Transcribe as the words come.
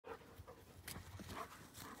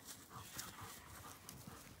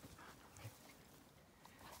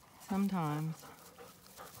sometimes.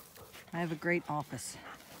 I have a great office,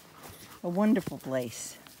 a wonderful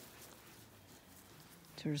place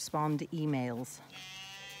to respond to emails.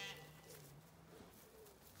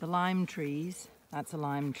 The lime trees, that's a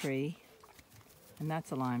lime tree, and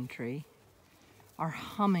that's a lime tree, are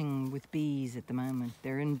humming with bees at the moment.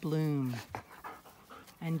 They're in bloom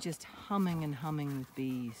and just humming and humming with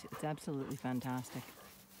bees. It's absolutely fantastic.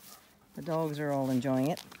 The dogs are all enjoying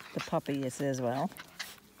it. The puppy is as well.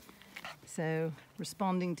 So,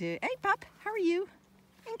 responding to, hey pup, how are you?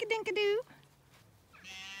 Inka-dinka-doo.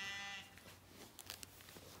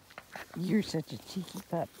 You're such a cheeky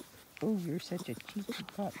pup. Oh, you're such a cheeky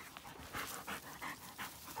pup.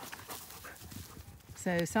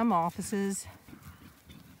 So some offices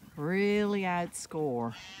really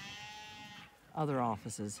outscore other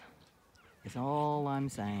offices, is all I'm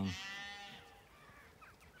saying.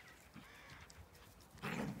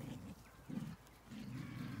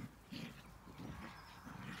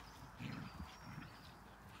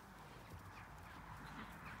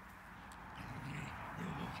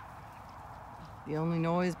 The only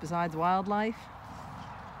noise besides wildlife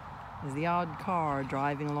is the odd car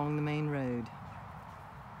driving along the main road.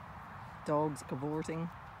 Dogs cavorting,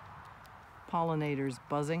 pollinators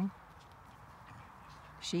buzzing,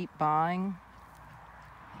 sheep baaing,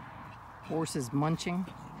 horses munching,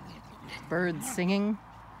 birds singing.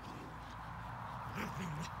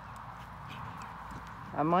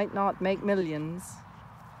 I might not make millions,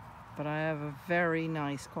 but I have a very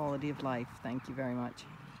nice quality of life. Thank you very much.